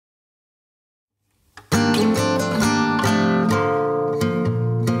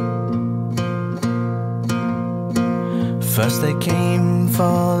First they came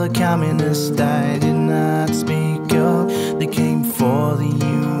for the communist, I did not speak up. They came for the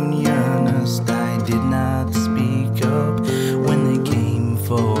unionist, I did not speak up. When they came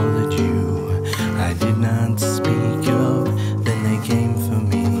for the Jew, I did not speak up. Then they came for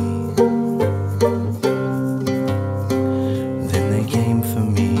me. Then they came for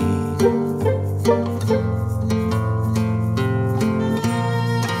me.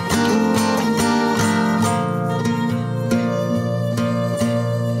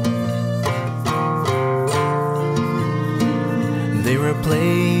 They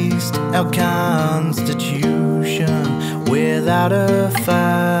replaced our Constitution without a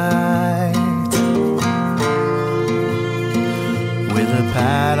fight. With a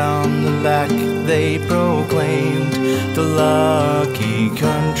pat on the back, they proclaimed the lucky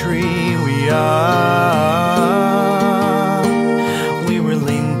country we are. We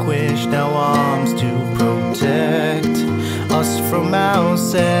relinquished our arms to protect us from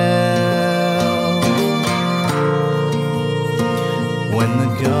ourselves. When the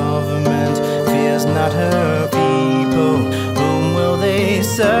government fears not her people, whom will they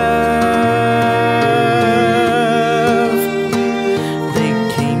serve? They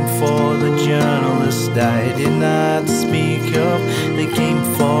came for the journalist, I did not speak up. They came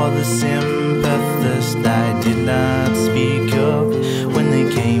for the sympathist, I did not speak up. When they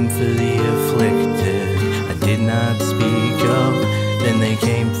came for the afflicted, I did not speak up. Then they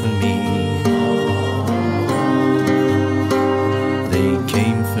came for me.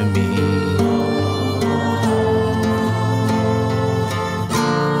 Came for me.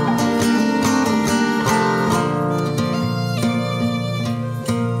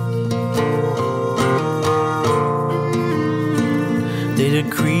 They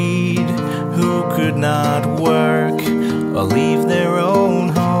decreed who could not work or leave their own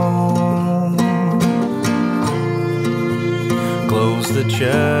home, close the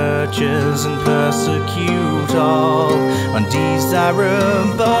churches and persecute all undesirable,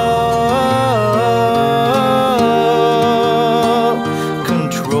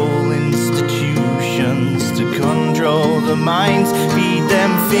 control institutions to control the minds, feed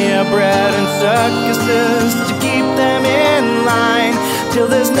them fear, bread and circuses to keep them in line, till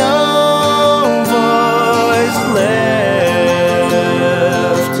there's no voice left.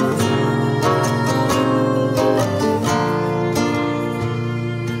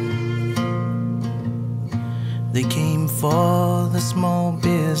 They came for the small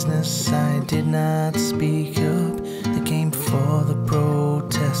business, I did not speak up. They came for the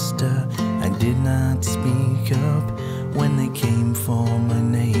protester, I did not speak up. When they came for my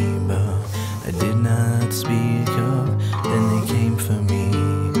neighbor, I did not speak up. Then they came for me.